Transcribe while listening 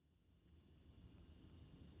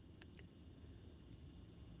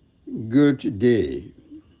Good day.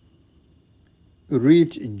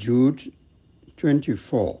 Read Jude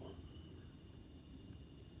 24.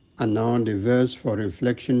 And now the verse for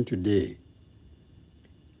reflection today.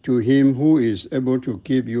 To him who is able to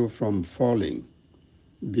keep you from falling,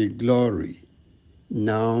 be glory,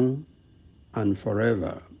 now and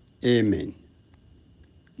forever. Amen.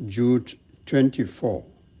 Jude 24.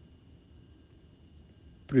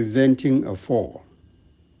 Preventing a fall.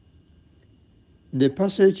 The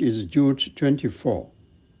passage is Jude 24.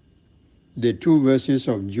 The two verses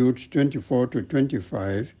of Jude 24 to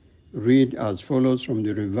 25 read as follows from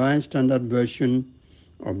the Revised Standard Version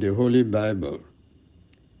of the Holy Bible.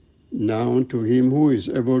 Now to him who is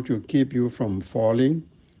able to keep you from falling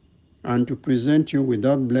and to present you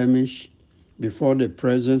without blemish before the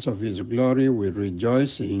presence of his glory with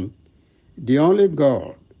rejoicing, the only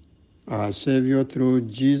God, our Savior through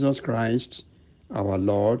Jesus Christ, our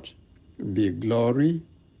Lord, be glory,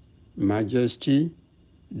 majesty,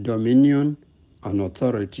 dominion, and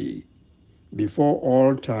authority before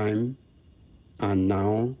all time and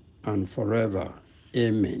now and forever.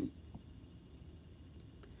 Amen.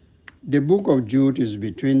 The book of Jude is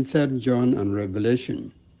between 3rd John and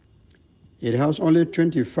Revelation. It has only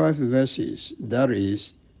 25 verses, that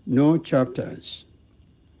is, no chapters.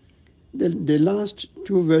 The last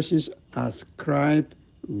two verses ascribe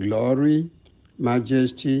glory,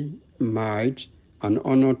 majesty, might, and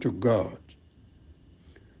honor to God.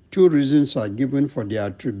 Two reasons are given for the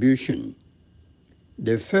attribution.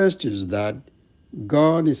 The first is that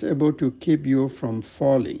God is able to keep you from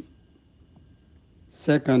falling.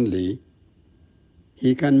 Secondly,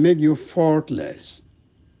 he can make you faultless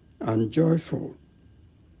and joyful.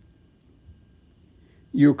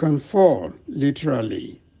 You can fall,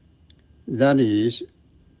 literally. That is,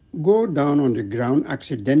 go down on the ground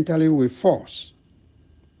accidentally with force.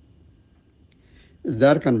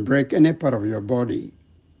 That can break any part of your body.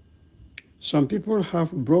 Some people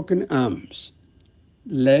have broken arms,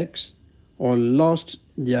 legs, or lost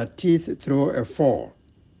their teeth through a fall.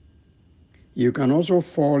 You can also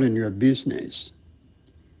fall in your business.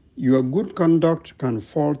 Your good conduct can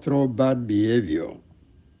fall through bad behavior.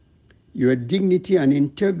 Your dignity and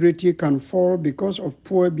integrity can fall because of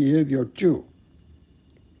poor behavior too.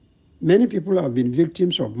 Many people have been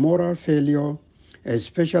victims of moral failure,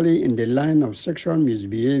 especially in the line of sexual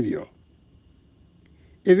misbehavior.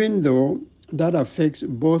 Even though that affects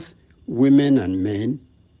both women and men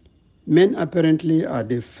apparently are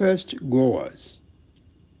the first goers.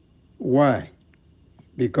 Why?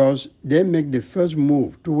 Because they make the first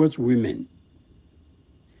move towards women.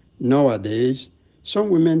 Nowadays,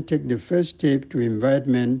 some women take the first step to invite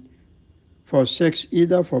men for sex,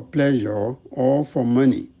 either for pleasure or for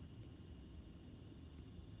money.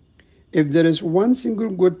 If there is one single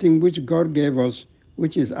good thing which God gave us,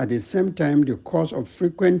 which is at the same time the cause of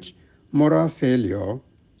frequent moral failure,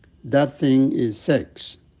 that thing is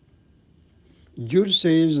sex. Jude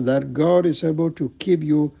says that God is able to keep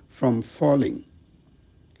you from falling.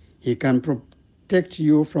 He can protect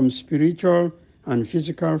you from spiritual and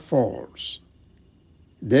physical falls.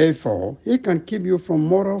 Therefore, he can keep you from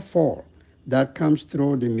moral fall that comes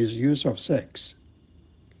through the misuse of sex.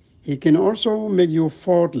 He can also make you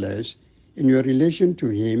faultless in your relation to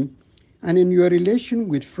him and in your relation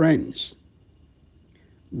with friends.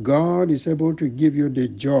 God is able to give you the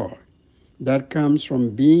joy that comes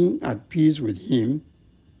from being at peace with him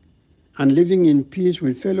and living in peace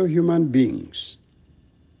with fellow human beings.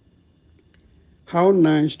 How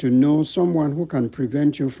nice to know someone who can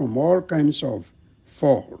prevent you from all kinds of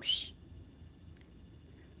falls.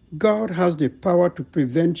 God has the power to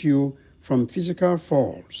prevent you from physical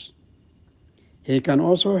falls. He can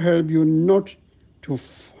also help you not to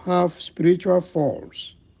have spiritual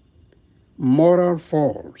falls, moral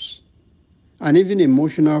falls, and even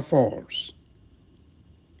emotional falls.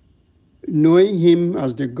 Knowing him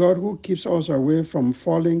as the God who keeps us away from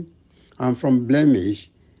falling and from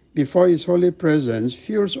blemish before his holy presence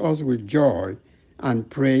fills us with joy and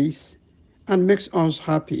praise and makes us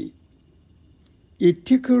happy. It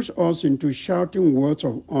tickles us into shouting words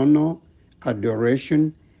of honor,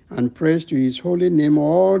 adoration, and praise to his holy name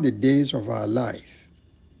all the days of our life.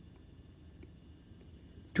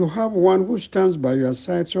 To have one who stands by your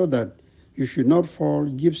side so that you should not fall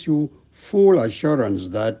gives you full assurance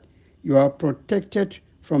that you are protected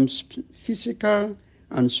from physical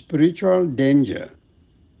and spiritual danger.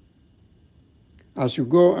 As you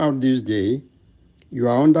go out this day, you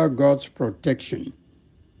are under God's protection.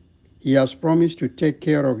 He has promised to take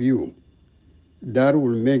care of you. That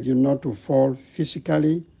will make you not to fall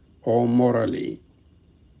physically or morally.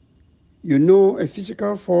 You know, a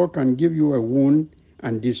physical fall can give you a wound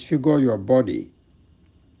and disfigure your body.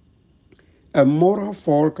 A moral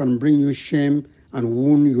fall can bring you shame and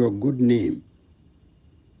wound your good name.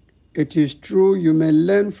 It is true you may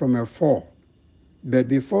learn from a fall, but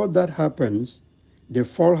before that happens, the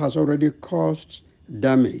fall has already caused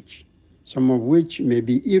damage, some of which may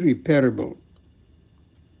be irreparable.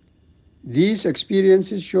 These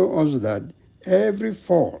experiences show us that every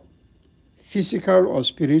fall, physical or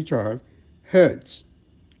spiritual, hurts,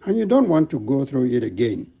 and you don't want to go through it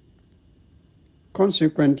again.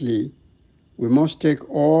 Consequently, we must take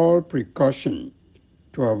all precaution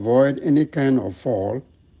to avoid any kind of fall,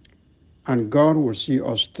 and God will see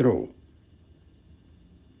us through.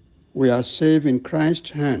 We are safe in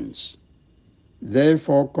Christ's hands.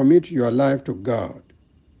 Therefore, commit your life to God.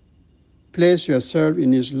 Place yourself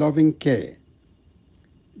in His loving care.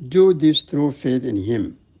 Do this through faith in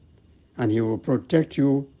Him, and He will protect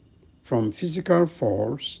you from physical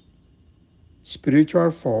falls,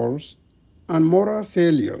 spiritual falls, and moral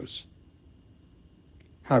failures.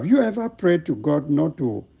 Have you ever prayed to God not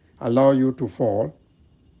to allow you to fall?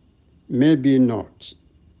 Maybe not.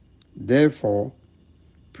 Therefore,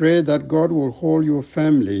 pray that God will hold you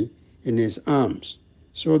firmly in His arms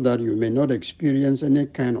so that you may not experience any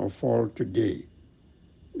kind of fall today.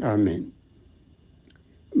 Amen.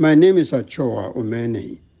 My name is Achoa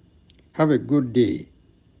Omene. Have a good day.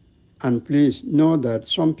 And please know that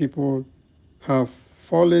some people have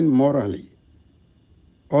fallen morally.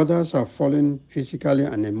 Others have fallen physically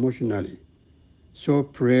and emotionally. So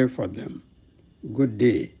pray for them. Good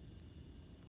day.